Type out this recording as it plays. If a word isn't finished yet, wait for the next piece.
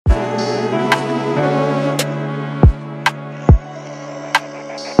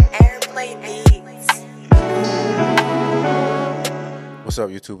What's up,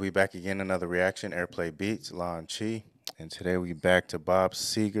 YouTube? We back again, another reaction. Airplay Beats, Lon Chi. And today we back to Bob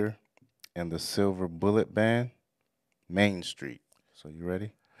Seger and the Silver Bullet Band, Main Street. So you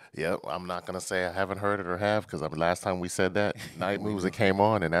ready? Yep, I'm not gonna say I haven't heard it or have, because last time we said that, Night Moves it came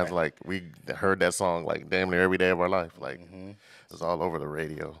on, and that's like we heard that song like damn near every day of our life. Like it was all over the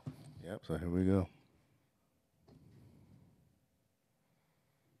radio. Yep, so here we go.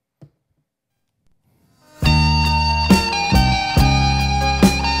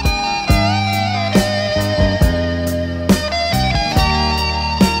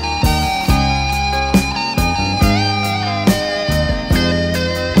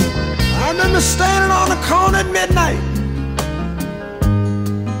 Standing on the corner at midnight,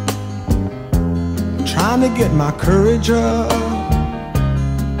 trying to get my courage up.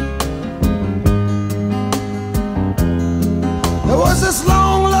 There was this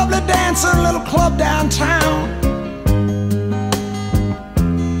long, lovely dancer in a little club downtown.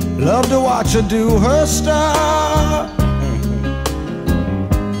 Loved to watch her do her stuff.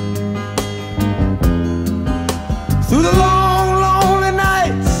 Through the long, lonely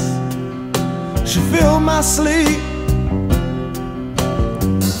nights, she filled my sleep,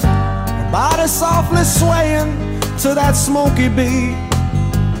 her body softly swaying to that smoky beat.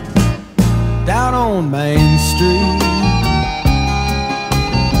 Down on Main Street,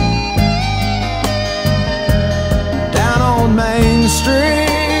 down on Main Street.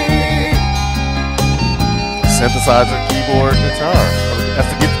 Synthesizer, keyboard, guitar. That's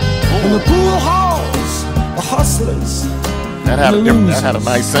the guitar. In the pool halls, the hustlers. That had a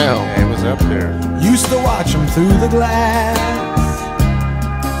nice sound. Yeah, it was up there. Used to watch them through the glass.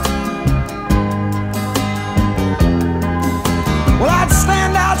 Well, I'd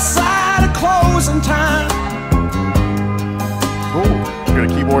stand outside at closing time, Ooh, you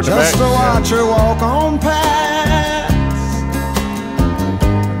got a keyboard in the back? just to watch her walk on past. I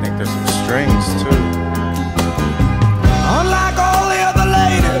think there's some strings too. Unlike all the other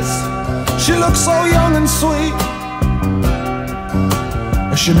ladies, she looked so young and sweet.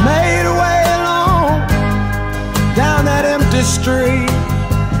 She made her way along down that empty street,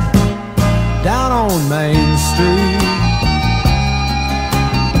 down on Main Street.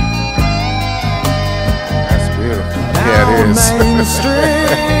 That's beautiful. Down Yeah, it on is. Main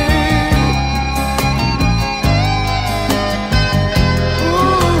Street.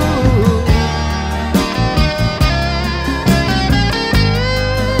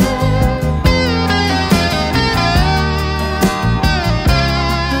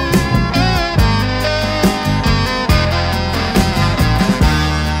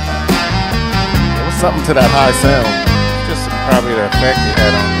 Something to that high sound. Just probably the effect he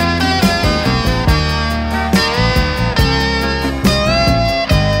had on it.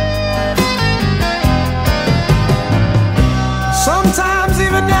 Sometimes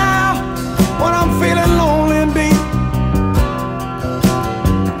even now, when I'm feeling lonely and beat,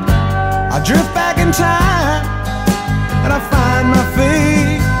 I drift back in time and I find my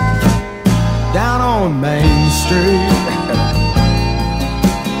feet down on Main Street.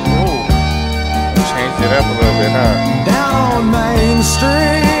 It up a little bit, huh? Down on Main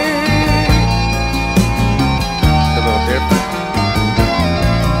Street. It's a little different.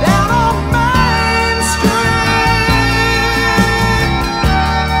 Down on Main Street.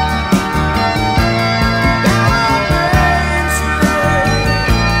 Down on Main Street.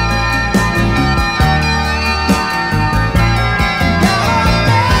 Down on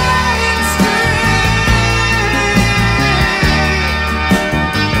Main Street.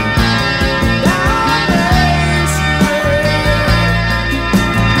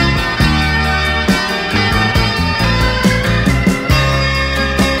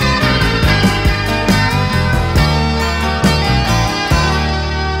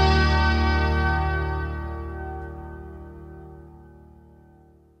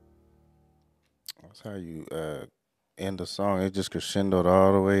 That's how you end the song. It just crescendoed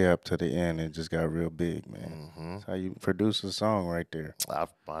all the way up to the end. It just got real big, man. That's how you produce a song right there. I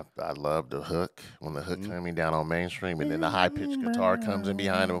love the hook. When the hook coming down on mainstream, and then the high pitched guitar comes in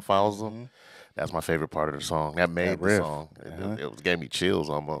behind him and follows them. That's my favorite part of the song. That made the riff. song. It gave me chills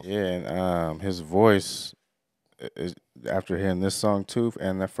almost. Yeah, and his voice, after hearing this song too,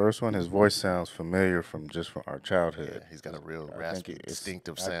 and the first one, his voice sounds familiar from our childhood. Yeah, he's got a real raspy,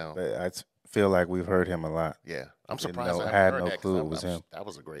 distinctive sound. I feel like we've heard him a lot. Yeah, I'm Didn't surprised know- I had haven't no heard that, 'cause clue it was him. That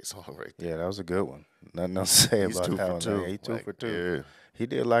was a great song right there. Yeah, that was a good one. Nothing else to say He's about 2 that for one. 2. He two Like, for two. yeah. He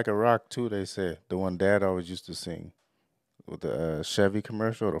did like a rock too. They said the one Dad always used to sing with the Chevy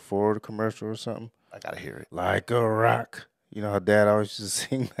commercial or the Ford commercial or something. I gotta hear it. Like a rock, You know how Dad always used to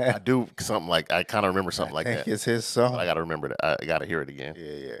sing I that? do something like I kind of remember something like I think that. it's his But I song. got to remember that. I got to hear it again.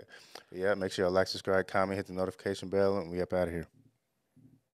 Yeah, yeah. But yeah, make sure y'all like, subscribe, comment, hit the notification bell, and we up out of here.